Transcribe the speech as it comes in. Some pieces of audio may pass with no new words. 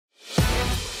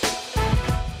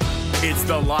It's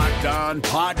the Locked On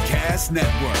Podcast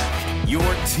Network, your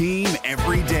team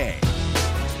every day.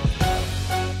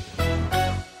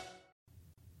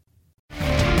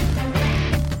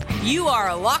 You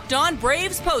are Locked On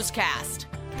Braves POSTCAST,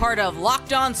 part of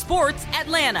Locked On Sports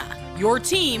Atlanta, your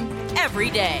team every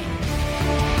day.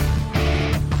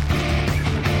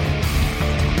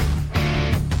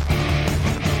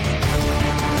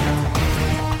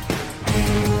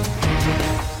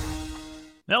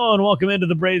 Hello and welcome into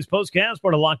the Braves Postcast,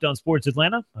 part of Locked On Sports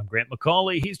Atlanta. I'm Grant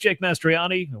McCauley. He's Jake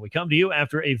Mastriani, and we come to you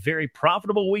after a very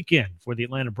profitable weekend for the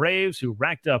Atlanta Braves, who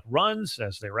racked up runs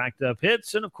as they racked up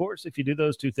hits. And, of course, if you do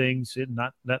those two things in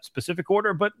not that specific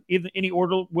order, but any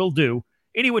order will do,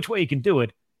 any which way you can do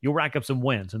it, you'll rack up some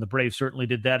wins. And the Braves certainly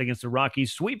did that against the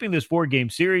Rockies, sweeping this 4-game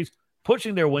series,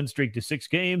 pushing their win streak to 6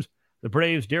 games. The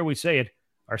Braves, dare we say it,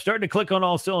 are starting to click on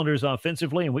all cylinders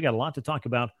offensively, and we got a lot to talk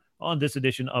about on this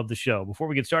edition of the show. Before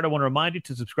we get started, I want to remind you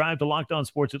to subscribe to Locked On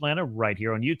Sports Atlanta right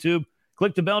here on YouTube.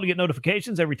 Click the bell to get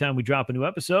notifications every time we drop a new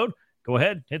episode. Go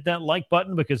ahead, hit that like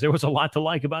button because there was a lot to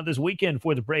like about this weekend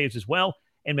for the Braves as well.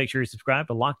 And make sure you subscribe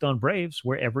to Locked On Braves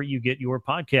wherever you get your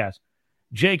podcast.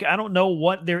 Jake, I don't know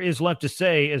what there is left to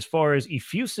say as far as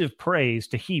effusive praise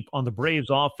to heap on the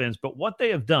Braves offense, but what they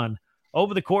have done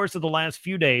over the course of the last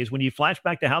few days, when you flash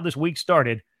back to how this week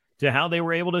started, to how they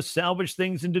were able to salvage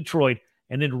things in Detroit,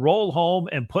 and then roll home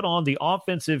and put on the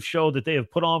offensive show that they have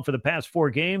put on for the past 4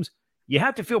 games, you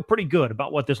have to feel pretty good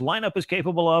about what this lineup is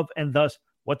capable of and thus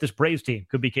what this Braves team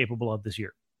could be capable of this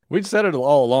year. We've said it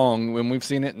all along when we've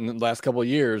seen it in the last couple of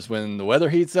years. When the weather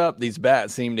heats up, these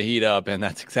bats seem to heat up, and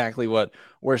that's exactly what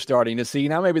we're starting to see.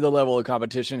 Now maybe the level of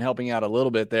competition helping out a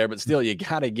little bit there, but still you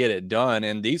got to get it done.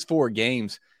 And these 4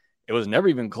 games, it was never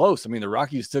even close. I mean, the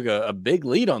Rockies took a big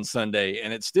lead on Sunday,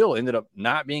 and it still ended up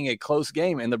not being a close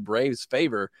game in the Braves'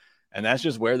 favor. And that's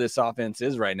just where this offense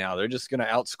is right now. They're just going to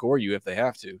outscore you if they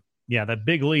have to. Yeah, that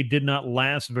big lead did not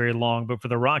last very long. But for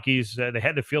the Rockies, they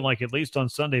had to feel like at least on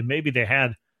Sunday, maybe they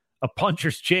had a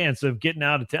puncher's chance of getting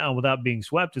out of town without being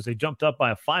swept as they jumped up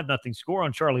by a 5-0 score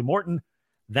on Charlie Morton.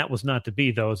 That was not to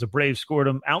be, though, as the Braves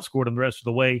outscored them the rest of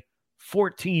the way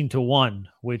 14-1,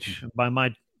 which by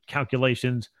my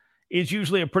calculations is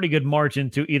usually a pretty good margin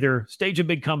to either stage a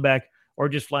big comeback or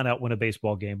just flat out win a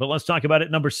baseball game. But let's talk about it.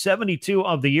 Number 72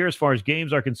 of the year as far as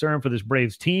games are concerned for this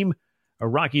Braves team.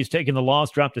 Rockies taking the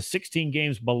loss, dropped to 16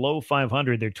 games below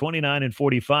 500. They're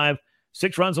 29-45,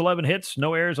 6 runs, 11 hits,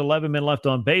 no errors, 11 men left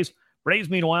on base. Braves,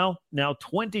 meanwhile, now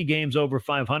 20 games over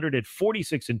 500 at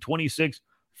 46-26,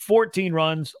 14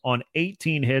 runs on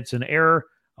 18 hits, an error,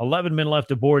 11 men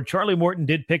left aboard. Charlie Morton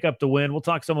did pick up the win. We'll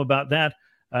talk some about that.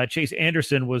 Chase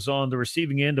Anderson was on the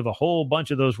receiving end of a whole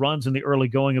bunch of those runs in the early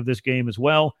going of this game as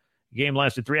well. The game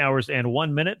lasted 3 hours and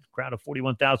 1 minute. Crowd of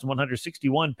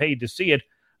 41,161 paid to see it.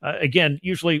 Again,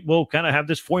 usually we'll kind of have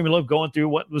this formula of going through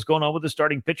what was going on with the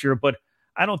starting pitcher, but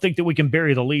I don't think that we can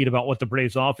bury the lead about what the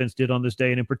Braves offense did on this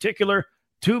day. And in particular,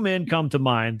 2 men come to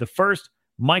mind. The first,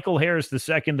 Michael Harris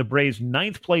II, the Braves'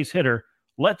 9th place hitter.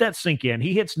 Let that sink in.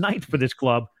 He hits 9th for this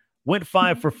club. Went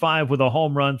 5 for 5 with a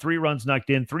home run, 3 runs knocked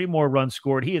in, 3 more runs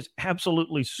scored. He is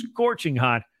absolutely scorching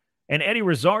hot. And Eddie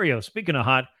Rosario, speaking of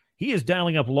hot, he is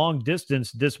dialing up long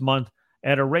distance this month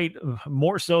at a rate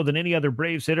more so than any other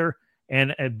Braves hitter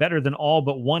and better than all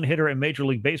but one hitter in Major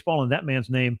League Baseball, and that man's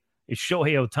name is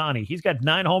Shohei Ohtani. He's got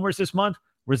 9 homers this month.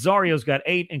 Rosario's got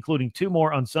 8, including 2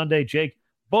 more on Sunday. Jake,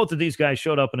 both of these guys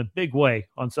showed up in a big way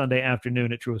on Sunday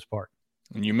afternoon at Truist Park.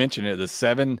 And you mentioned it, the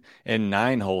 7 and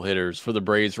 9 hole hitters for the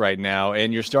Braves right now.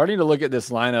 And you're starting to look at this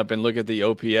lineup and look at the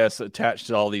OPS attached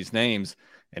to all these names.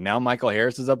 And now Michael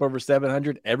Harris is up over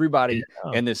 700. Everybody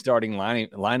in this starting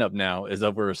lineup now is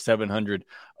over 700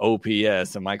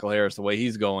 OPS. And Michael Harris, the way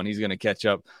he's going, he's going to catch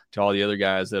up to all the other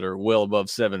guys that are well above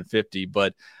 750.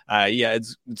 But, yeah,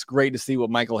 it's great to see what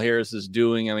Michael Harris is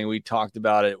doing. I mean, we talked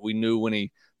about it. We knew when he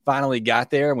finally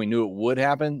got there and we knew it would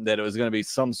happen, that it was going to be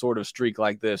some sort of streak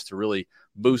like this to really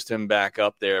boost him back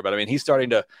up there. But I mean, he's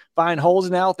starting to find holes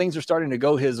now. Things are starting to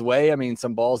go his way. I mean,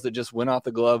 some balls that just went off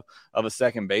the glove of a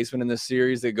second baseman in this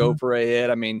series that go for a hit.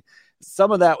 I mean,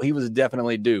 some of that he was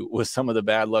definitely due with some of the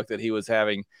bad luck that he was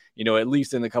having, you know, at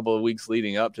least in the couple of weeks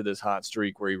leading up to this hot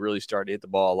streak where he really started to hit the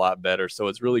ball a lot better. So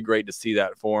it's really great to see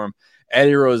that for him.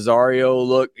 Eddie Rosario,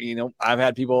 look, you know, I've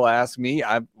had people ask me,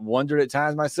 I've wondered at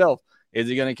times myself, is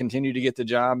he going to continue to get the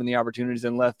job and the opportunities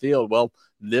in left field? Well,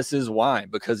 this is why,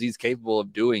 because he's capable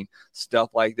of doing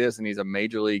stuff like this, and he's a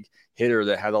major league hitter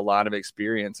that has a lot of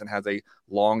experience and has a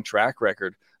long track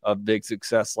record of big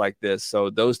success like this. So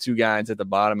those two guys at the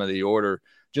bottom of the order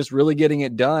just really getting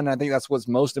it done. I think that's what's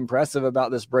most impressive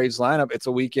about this Braves lineup. It's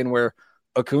a weekend where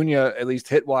Acuna, at least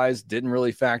hit-wise, didn't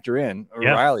really factor in.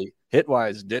 Yeah. Riley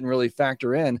hit-wise didn't really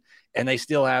factor in, and they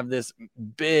still have this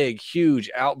big, huge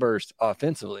outburst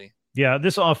offensively. Yeah,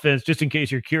 this offense, just in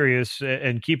case you're curious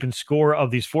and keeping score of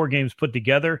these 4 games put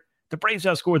together, the Braves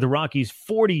outscored the Rockies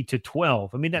 40-12.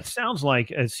 I mean, that sounds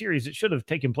like a series that should have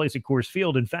taken place at Coors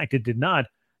Field. In fact, it did not.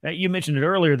 You mentioned it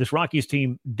earlier. This Rockies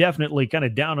team definitely kind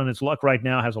of down on its luck right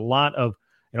now, has a lot of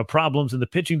problems in the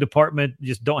pitching department,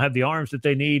 just don't have the arms that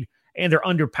they need, and they're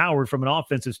underpowered from an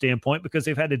offensive standpoint because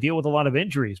they've had to deal with a lot of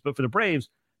injuries. But for the Braves,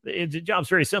 the job's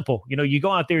very simple. You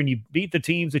go out there and you beat the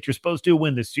teams that you're supposed to,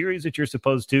 win the series that you're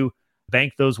supposed to,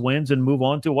 bank those wins and move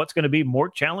on to what's going to be more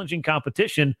challenging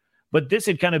competition. But this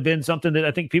had kind of been something that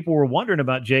I think people were wondering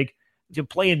about, Jake, to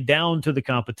playing down to the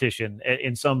competition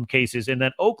in some cases. And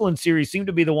that Oakland series seemed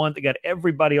to be the one that got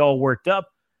everybody all worked up.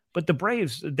 But the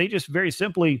Braves, they just very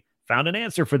simply found an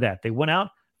answer for that. They went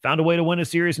out, found a way to win a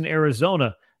series in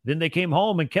Arizona. Then they came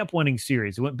home and kept winning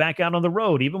series. They went back out on the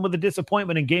road, even with the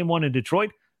disappointment in Game 1 in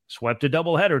Detroit, swept a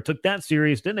doubleheader, took that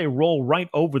series. Then they roll right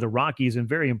over the Rockies in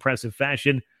very impressive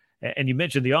fashion. And you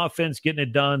mentioned the offense getting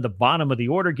it done, the bottom of the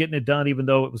order getting it done, even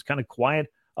though it was kind of quiet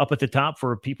up at the top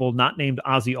for people not named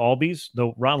Ozzie Albies,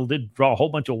 though Ronald did draw a whole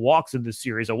bunch of walks in this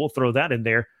series. I will throw that in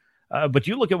there. But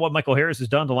you look at what Michael Harris has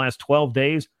done the last 12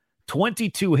 days,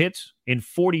 22 hits in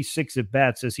 46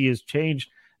 at-bats as he has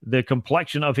changed the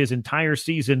complexion of his entire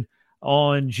season.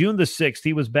 On June the 6th,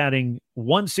 he was batting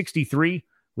 163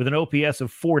 with an OPS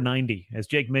of 490. As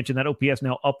Jake mentioned, that OPS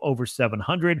now up over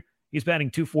 700. He's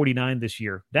batting 249 this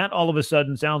year. That all of a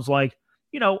sudden sounds like,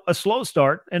 a slow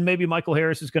start, and maybe Michael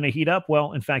Harris is going to heat up.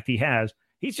 Well, in fact, he has.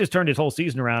 He's just turned his whole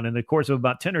season around in the course of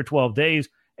about 10 or 12 days,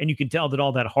 and you can tell that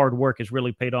all that hard work has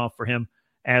really paid off for him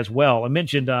as well. I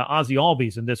mentioned Ozzie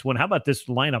Albies in this one. How about this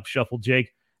lineup shuffle,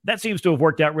 Jake? That seems to have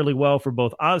worked out really well for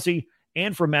both Ozzie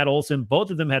and for Matt Olson.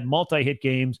 Both of them had multi-hit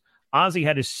games. Ozzie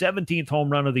had his 17th home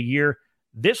run of the year.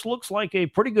 This looks like a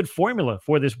pretty good formula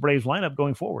for this Braves lineup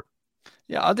going forward.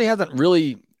 Yeah, Ozzie hasn't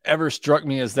really ever struck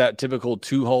me as that typical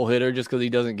 2-hole hitter just because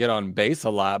he doesn't get on base a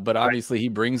lot, but obviously he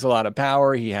brings a lot of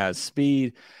power. He has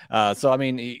speed. So, I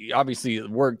mean, he obviously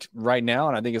worked right now,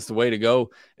 and I think it's the way to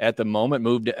go at the moment.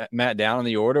 Moved Matt down in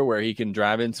the order where he can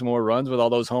drive in some more runs with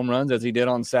all those home runs as he did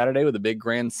on Saturday with a big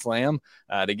grand slam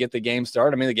to get the game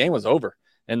started. I mean, the game was over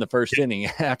in the first inning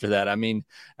after that. I mean,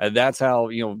 that's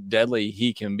how, deadly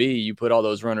he can be. You put all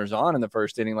those runners on in the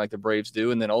first inning like the Braves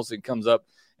do, and then Olsen comes up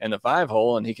in the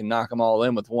 5-hole, and he can knock them all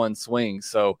in with one swing.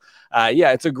 So,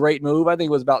 it's a great move. I think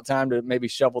it was about time to maybe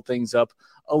shuffle things up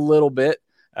a little bit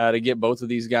to get both of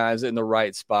these guys in the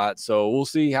right spot. So we'll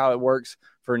see how it works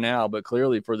for now, but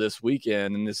clearly for this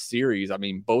weekend in this series, I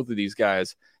mean, both of these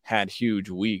guys had huge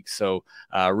weeks. So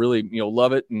really,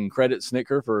 love it and credit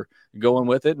Snicker for going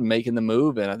with it and making the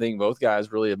move. And I think both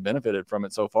guys really have benefited from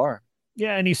it so far.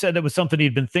 Yeah, and he said that was something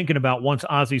he'd been thinking about once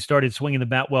Ozzie started swinging the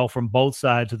bat well from both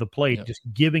sides of the plate, just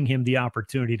giving him the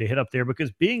opportunity to hit up there,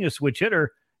 because being a switch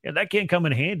hitter, that can come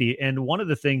in handy. And one of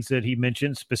the things that he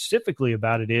mentioned specifically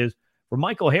about it is for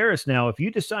Michael Harris now, if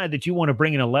you decide that you want to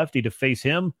bring in a lefty to face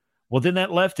him, well, then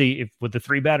that lefty, if with the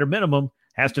 3-batter minimum,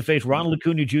 has to face Ronald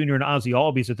Acuna Jr. and Ozzie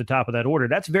Albies at the top of that order.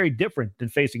 That's very different than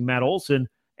facing Matt Olson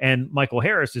and Michael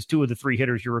Harris as 2 of the 3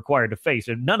 hitters you're required to face.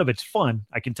 And none of it's fun,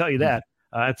 I can tell you that.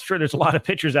 I'm sure there's a lot of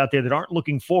pitchers out there that aren't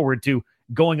looking forward to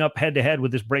going up head-to-head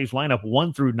with this Braves lineup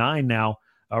 1 through 9 now.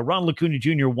 Ronald Acuna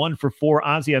Jr. 1 for 4.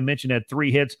 Ozzie, I mentioned, had 3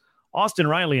 hits. Austin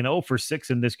Riley an 0 for 6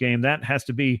 in this game. That has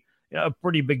to be a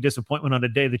pretty big disappointment on a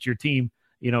day that your team,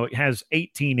 has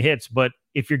 18 hits. But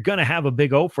if you're going to have a big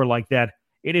 0 for like that,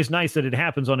 it is nice that it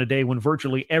happens on a day when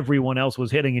virtually everyone else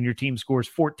was hitting and your team scores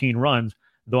 14 runs,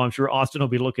 though I'm sure Austin will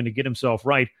be looking to get himself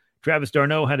right. Travis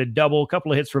d'Arnaud had a double, a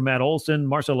couple of hits for Matt Olson.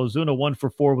 Marcell Ozuna 1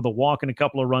 for 4 with a walk and a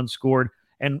couple of runs scored.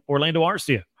 And Orlando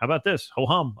Arcia, how about this?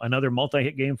 Ho-hum, another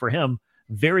multi-hit game for him.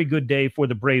 Very good day for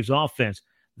the Braves offense.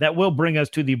 That will bring us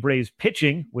to the Braves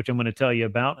pitching, which I'm going to tell you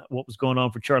about, what was going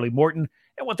on for Charlie Morton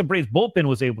and what the Braves bullpen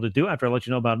was able to do after I let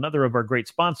you know about another of our great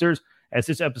sponsors, as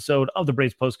this episode of the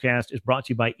Braves Postcast is brought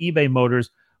to you by eBay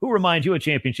Motors, who remind you a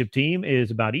championship team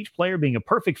is about each player being a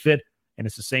perfect fit, and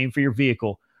it's the same for your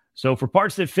vehicle. So for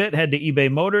parts that fit, head to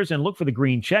eBay Motors and look for the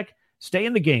green check. Stay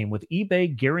in the game with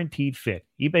eBay Guaranteed Fit.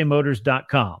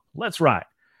 ebaymotors.com. Let's ride.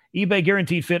 eBay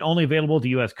Guaranteed Fit only available to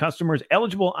U.S. customers.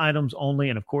 Eligible items only,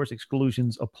 and of course,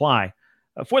 exclusions apply.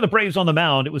 For the Braves on the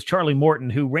mound, it was Charlie Morton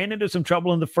who ran into some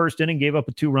trouble in the first inning, gave up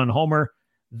a 2-run homer.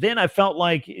 Then I felt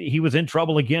like he was in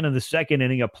trouble again in the second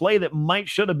inning. A play that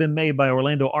should have been made by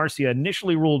Orlando Arcia,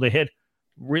 initially ruled a hit,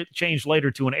 changed later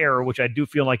to an error, which I do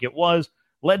feel like it was.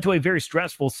 Led to a very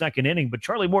stressful second inning, but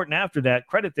Charlie Morton after that,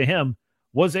 credit to him,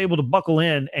 was able to buckle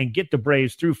in and get the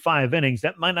Braves through 5 innings.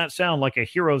 That might not sound like a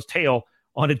hero's tale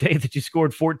on a day that you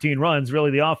scored 14 runs.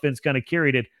 Really, the offense kind of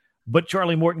carried it. But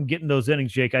Charlie Morton getting those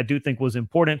innings, Jake, I do think was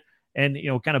important and,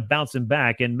 kind of bouncing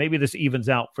back. And maybe this evens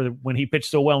out for when he pitched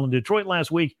so well in Detroit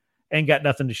last week and got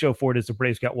nothing to show for it as the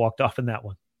Braves got walked off in that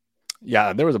one.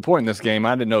 Yeah, there was a point in this game.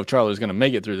 I didn't know if Charlie was going to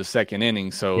make it through the second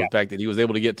inning. So the fact that he was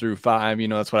able to get through 5,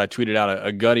 that's what I tweeted out,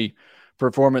 a gutty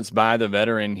performance by the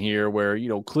veteran here where,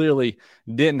 clearly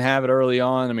didn't have it early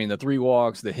on. I mean, the 3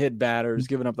 walks, the hit batters,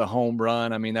 giving up the home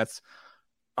run. I mean, that's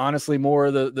honestly more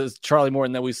of the Charlie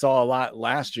Morton that we saw a lot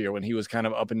last year when he was kind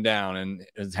of up and down and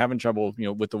is having trouble,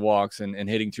 with the walks and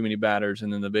hitting too many batters.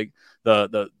 And then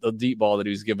the deep ball that he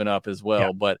was giving up as well.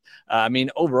 Yeah. But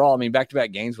overall,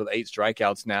 back-to-back games with 8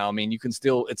 strikeouts now. You can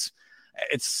still, it's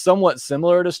somewhat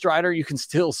similar to Strider. You can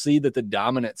still see that the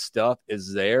dominant stuff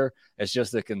is there. It's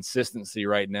just the consistency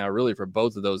right now, really, for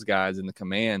both of those guys in the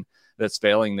command that's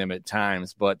failing them at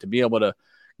times. But to be able to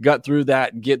gut through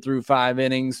that, get through 5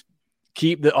 innings,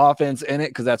 keep the offense in it,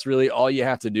 because that's really all you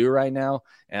have to do right now,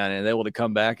 and able to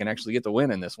come back and actually get the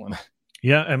win in this one.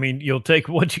 Yeah, you'll take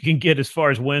what you can get as far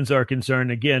as wins are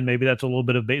concerned. Again, maybe that's a little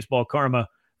bit of baseball karma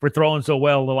for throwing so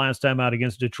well the last time out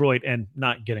against Detroit and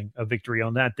not getting a victory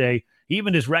on that day. He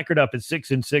evened his record up at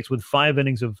 6-6 with 5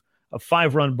 innings of a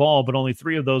 5-run ball, but only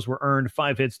 3 of those were earned.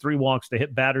 5 hits, 3 walks. The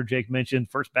hit batter, Jake mentioned,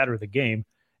 first batter of the game.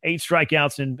 8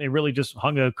 strikeouts, and they really just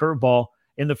hung a curveball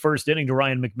in the first inning to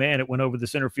Ryan McMahon. It went over the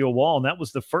center field wall, and that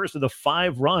was the first of the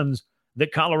 5 runs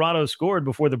that Colorado scored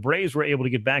before the Braves were able to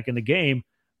get back in the game.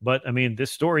 But,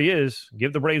 this story is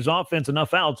give the Braves offense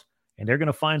enough outs, and they're going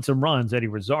to find some runs. Eddie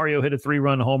Rosario hit a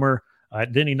 3-run homer.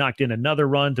 Then he knocked in another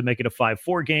run to make it a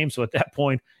 5-4 game. So at that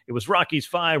point, it was Rockies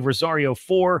 5, Rosario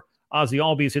 4. Ozzie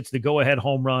Albies hits the go-ahead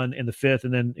home run in the 5th,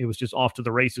 and then it was just off to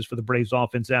the races for the Braves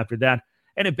offense after that.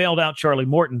 And it bailed out Charlie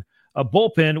Morton. A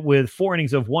bullpen with 4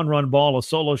 innings of 1-run ball, a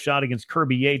solo shot against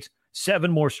Kirby Yates,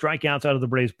 7 more strikeouts out of the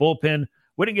Braves bullpen.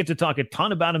 We didn't get to talk a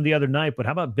ton about him the other night, but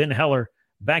how about Ben Heller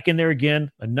back in there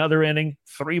again, another inning,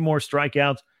 3 more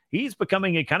strikeouts. He's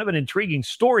becoming a kind of an intriguing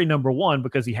story, number one,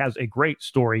 because he has a great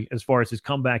story as far as his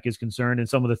comeback is concerned and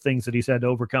some of the things that he's had to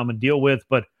overcome and deal with.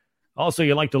 But also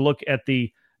you like to look at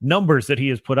the numbers that he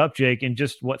has put up, Jake, in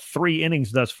just 3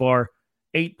 innings thus far.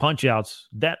 8 punch-outs.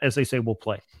 That, as they say, will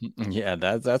play. Yeah,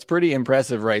 that's pretty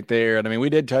impressive right there. And we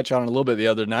did touch on it a little bit the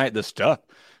other night. The stuff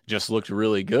just looked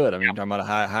really good. Talking about a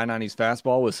high 90s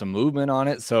fastball with some movement on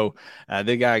it. So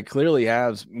the guy clearly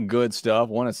has good stuff.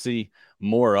 Want to see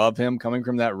more of him coming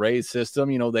from that Rays system.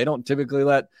 They don't typically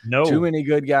let too many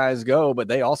good guys go, but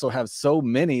they also have so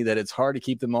many that it's hard to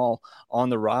keep them all on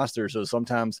the roster. So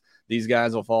sometimes these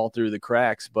guys will fall through the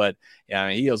cracks, but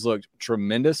he has looked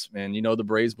tremendous. And, the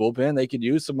Braves bullpen, they could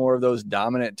use some more of those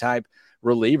dominant type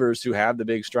relievers who have the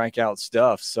big strikeout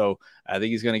stuff. So I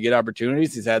think he's going to get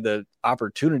opportunities. He's had the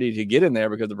opportunity to get in there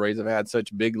because the Braves have had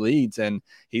such big leads, and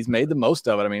he's made the most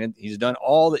of it. He's done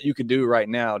all that you could do right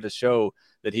now to show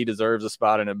that he deserves a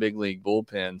spot in a big league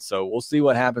bullpen. So we'll see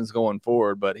what happens going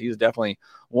forward, but he's definitely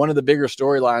one of the bigger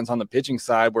storylines on the pitching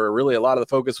side, where really a lot of the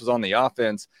focus was on the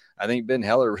offense. I think Ben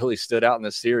Heller really stood out in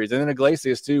this series. And then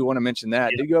Iglesias too, want to mention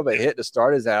that. Did go have a hit to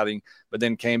start his outing, but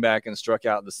then came back and struck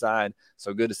out the side.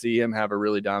 So good to see him have a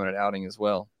really dominant outing as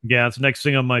well. Yeah, it's the next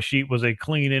thing on my sheet was a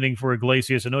clean inning for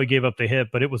Iglesias. I know he gave up the hit,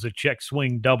 but it was a check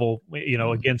swing double,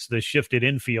 against the shifted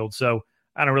infield. So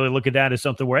I don't really look at that as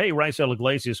something where, hey, Raisel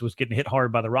Iglesias was getting hit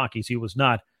hard by the Rockies. He was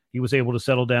not. He was able to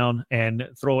settle down and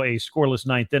throw a scoreless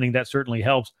 9th inning. That certainly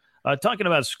helps. Talking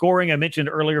about scoring, I mentioned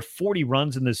earlier 40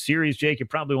 runs in this series. Jake, it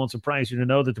probably won't surprise you to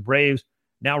know that the Braves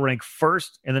now rank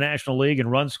 1st in the National League in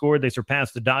runs scored. They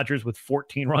surpassed the Dodgers with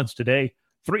 14 runs today,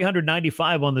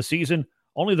 395 on the season.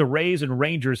 Only the Rays and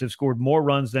Rangers have scored more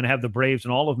runs than have the Braves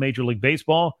in all of Major League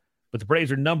Baseball. But the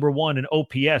Braves are number 1 in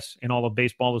OPS in all of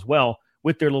baseball as well,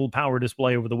 with their little power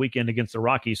display over the weekend against the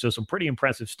Rockies. So some pretty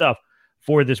impressive stuff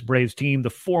for this Braves team.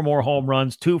 The 4 more home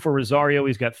runs, 2 for Rosario.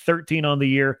 He's got 13 on the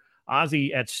year.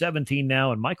 Ozzie at 17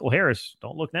 now. And Michael Harris,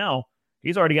 don't look now,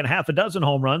 he's already got half a dozen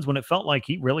home runs when it felt like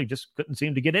he really just couldn't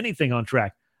seem to get anything on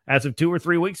track as of 2 or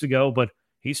 3 weeks ago. But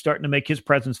he's starting to make his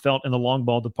presence felt in the long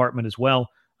ball department as well.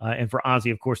 And for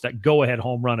Ozzie, of course, that go-ahead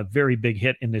home run, a very big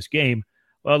hit in this game.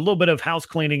 A little bit of house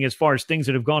cleaning as far as things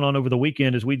that have gone on over the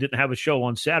weekend, as we didn't have a show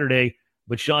on Saturday.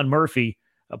 But Sean Murphy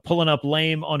pulling up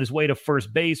lame on his way to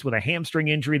first base with a hamstring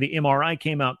injury. The MRI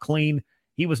came out clean.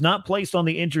 He was not placed on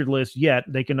the injured list yet.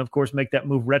 They can, of course, make that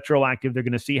move retroactive. They're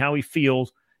going to see how he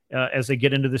feels as they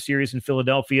get into the series in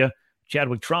Philadelphia.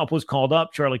 Chadwick Tromp was called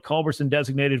up. Charlie Culberson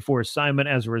designated for assignment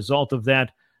as a result of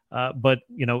that. But,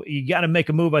 you got to make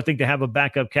a move, I think, to have a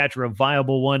backup catcher, a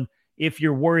viable one. If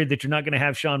you're worried that you're not going to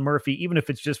have Sean Murphy, even if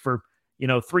it's just for,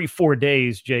 3-4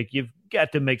 days, Jake, you've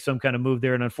got to make some kind of move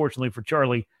there. And unfortunately for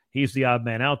Charlie, he's the odd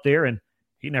man out there, and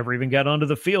he never even got onto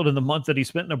the field in the month that he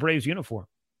spent in a Braves uniform.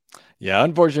 Yeah,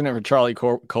 unfortunate for Charlie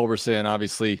Culberson.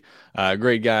 Obviously,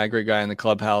 great guy in the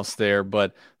clubhouse there,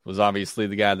 but was obviously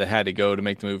the guy that had to go to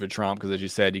make the move at Trump because, as you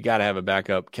said, you got to have a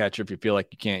backup catcher if you feel like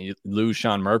you can't lose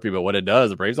Sean Murphy. But what it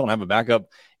does, the Braves don't have a backup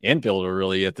infielder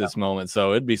really at this moment.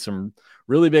 So it'd be some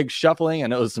really big shuffling. I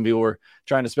know some people were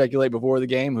trying to speculate before the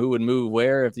game who would move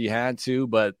where if you had to,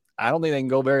 but I don't think they can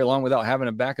go very long without having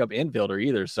a backup infielder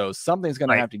either. So something's going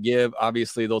to have to give.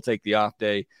 Obviously, they'll take the off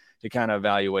day to kind of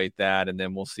evaluate that, and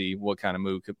then we'll see what kind of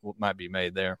move might be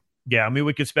made there. Yeah, I mean,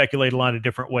 we could speculate a lot of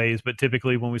different ways, but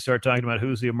typically when we start talking about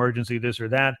who's the emergency, this or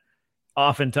that,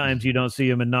 oftentimes you don't see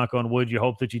them, and knock on wood, you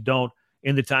hope that you don't,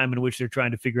 in the time in which they're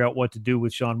trying to figure out what to do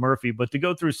with Sean Murphy. But to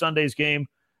go through Sunday's game,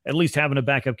 at least having a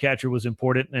backup catcher was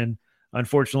important, and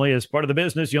unfortunately, as part of the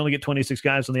business, you only get 26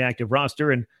 guys on the active roster,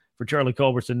 and for Charlie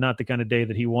Culberson, not the kind of day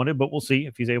that he wanted, but we'll see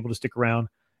if he's able to stick around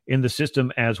in the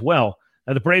system as well.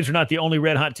 Now, the Braves are not the only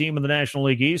red-hot team in the National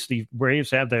League East. The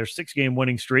Braves have their 6-game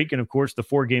winning streak, and, of course, the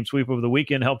 4-game sweep over the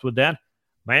weekend helped with that.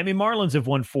 Miami Marlins have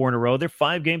won 4 in a row. They're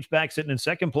 5 games back, sitting in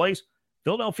second place.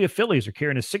 Philadelphia Phillies are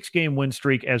carrying a 6-game win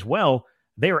streak as well.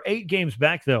 They are 8 games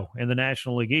back, though, in the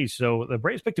National League East. So the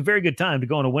Braves picked a very good time to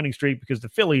go on a winning streak because the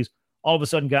Phillies all of a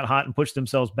sudden got hot and pushed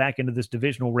themselves back into this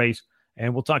divisional race.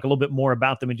 And we'll talk a little bit more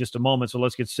about them in just a moment. So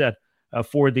let's get set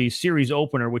for the series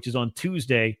opener, which is on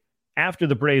Tuesday, after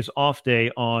the Braves off day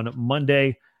on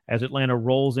Monday as Atlanta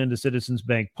rolls into Citizens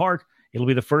Bank Park. It'll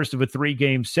be the first of a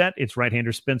 3-game set. It's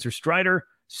right-hander Spencer Strider,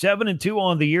 7-2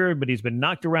 on the year, but he's been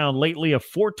knocked around lately, a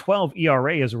 4.12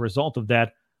 ERA as a result of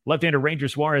that. Left-hander Ranger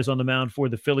Suarez on the mound for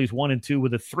the Phillies, 1-2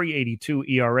 with a 3.82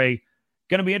 ERA.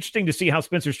 Going to be interesting to see how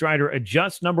Spencer Strider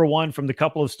adjusts, number one, from the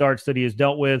couple of starts that he has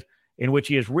dealt with in which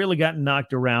he has really gotten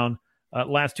knocked around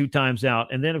last 2 times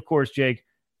out. And then, of course, Jake,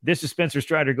 this is Spencer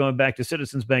Strider going back to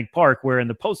Citizens Bank Park, where in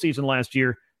the postseason last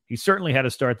year, he certainly had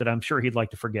a start that I'm sure he'd like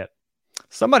to forget.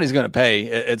 Somebody's going to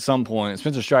pay at some point.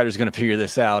 Spencer Strider's going to figure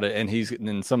this out,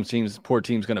 and some teams, poor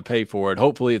team's going to pay for it.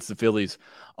 Hopefully it's the Phillies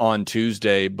on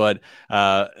Tuesday, but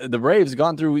the Braves have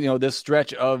gone through, this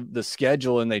stretch of the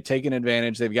schedule, and they've taken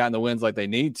advantage. They've gotten the wins like they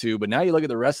need to, but now you look at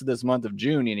the rest of this month of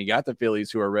June, and you got the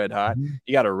Phillies who are red hot. Mm-hmm.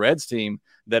 You got a Reds team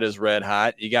that is red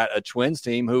hot. You got a Twins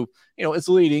team who, is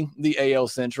leading the AL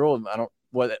Central.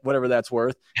 Whatever that's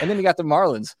worth. And then you got the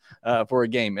Marlins for a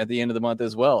game at the end of the month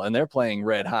as well, and they're playing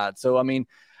red hot. So, I mean,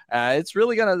 it's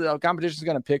really the competition is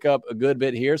going to pick up a good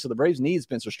bit here. So the Braves need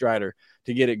Spencer Strider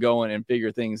to get it going and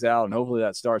figure things out, and hopefully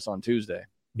that starts on Tuesday.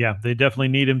 Yeah, they definitely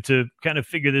need him to kind of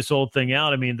figure this whole thing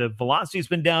out. I mean, the velocity's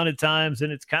been down at times,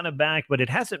 and it's kind of back, but it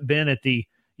hasn't been at the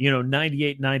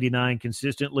 98, 99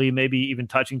 consistently, maybe even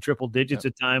touching triple digits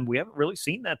at time. We haven't really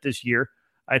seen that this year.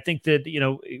 I think that,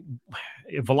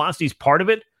 velocity is part of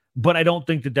it, but I don't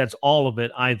think that that's all of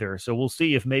it either. So we'll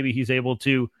see if maybe he's able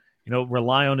to,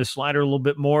 rely on his slider a little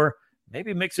bit more,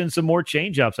 maybe mix in some more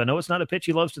changeups. I know it's not a pitch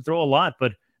he loves to throw a lot,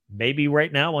 but maybe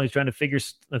right now while he's trying to figure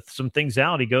some things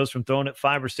out, he goes from throwing it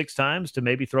 5 or 6 times to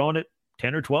maybe throwing it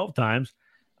 10 or 12 times.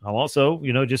 I'll also,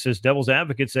 just as devil's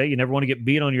advocate say, you never want to get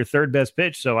beat on your third best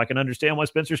pitch. So I can understand why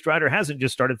Spencer Strider hasn't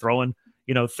just started throwing,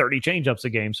 30 changeups a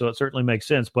game. So it certainly makes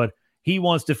sense, but he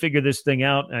wants to figure this thing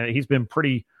out. He's been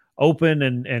pretty open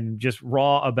and just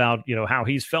raw about, how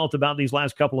he's felt about these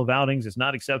last couple of outings. It's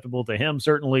not acceptable to him,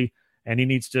 certainly, and he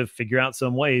needs to figure out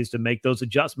some ways to make those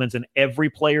adjustments, and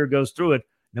every player goes through it,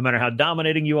 no matter how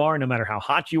dominating you are, no matter how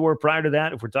hot you were prior to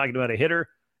that. If we're talking about a hitter,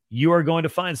 you are going to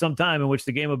find some time in which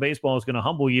the game of baseball is going to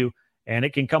humble you, and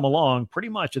it can come along pretty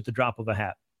much at the drop of a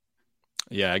hat.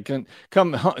 Yeah, it can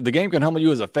come. The game can humble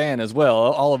you as a fan as well.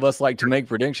 All of us like to make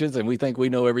predictions, and we think we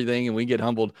know everything, and we get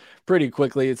humbled pretty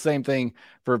quickly. It's the same thing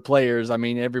for players. I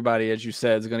mean, everybody, as you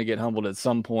said, is going to get humbled at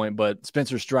some point. But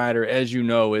Spencer Strider, as you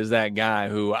know, is that guy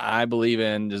who I believe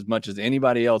in as much as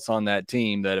anybody else on that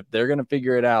team, that if they're going to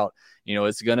figure it out,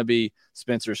 it's going to be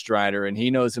Spencer Strider, and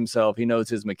he knows himself. He knows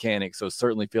his mechanics. So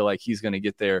certainly feel like he's going to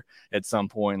get there at some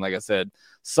point. Like I said,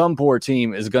 some poor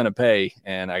team is going to pay.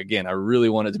 And again, I really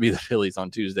want it to be the Phillies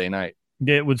on Tuesday night.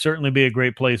 It would certainly be a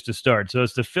great place to start. So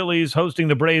it's the Phillies hosting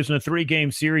the Braves in a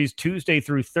 3-game series, Tuesday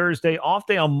through Thursday, off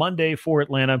day on Monday for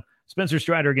Atlanta. Spencer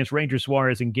Strider against Ranger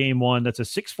Suarez in game 1. That's a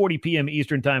 6:40 p.m.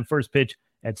 Eastern time first pitch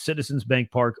at Citizens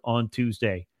Bank Park on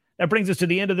Tuesday. That brings us to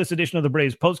the end of this edition of the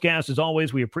Braves Postcast. As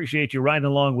always, we appreciate you riding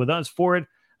along with us for it.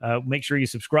 Make sure you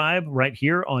subscribe right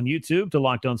here on YouTube to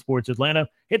Locked On Sports Atlanta.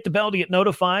 Hit the bell to get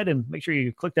notified, and make sure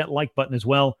you click that like button as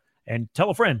well. And tell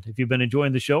a friend if you've been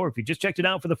enjoying the show, or if you just checked it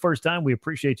out for the first time. We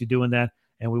appreciate you doing that,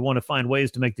 and we want to find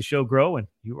ways to make the show grow, and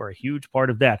you are a huge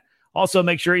part of that. Also,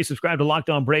 make sure you subscribe to Locked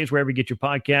On Braves wherever you get your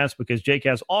podcasts, because Jake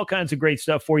has all kinds of great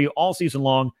stuff for you all season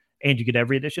long, and you get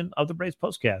every edition of the Braves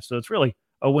Postcast. So it's really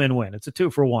a win-win. It's a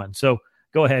 2-for-1. So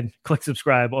go ahead, click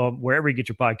subscribe wherever you get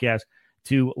your podcast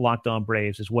to Locked On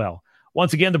Braves as well.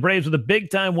 Once again, the Braves with a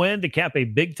big-time win to cap a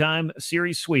big-time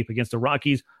series sweep against the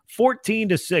Rockies.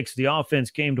 14-6, the offense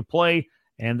came to play,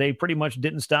 and they pretty much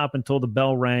didn't stop until the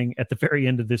bell rang at the very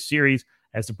end of this series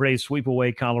as the Braves sweep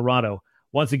away Colorado.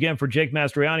 Once again, for Jake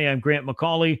Mastriani, I'm Grant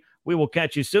McCauley. We will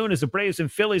catch you soon as the Braves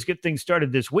and Phillies get things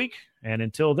started this week. And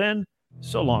until then,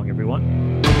 so long,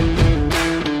 everyone.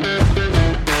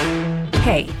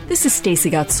 Hey, this is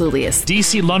Stacey Gotsoulias,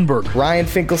 DC Lundberg, Ryan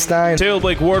Finkelstein, Taylor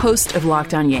Blake Ward, host of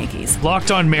Locked On Yankees, Locked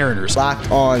On Mariners,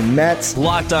 Locked On Mets,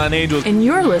 Locked On Angels, and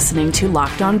you're listening to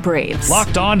Locked On Braves.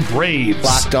 Locked On Braves.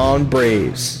 Locked On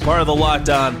Braves. Part of the Locked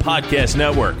On Podcast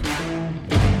Network.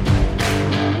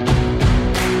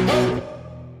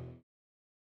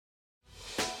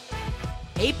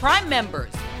 Hey, Prime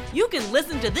members, you can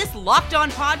listen to this Locked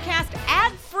On podcast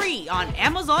ad-free on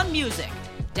Amazon Music.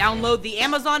 Download the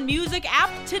Amazon Music app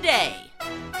today.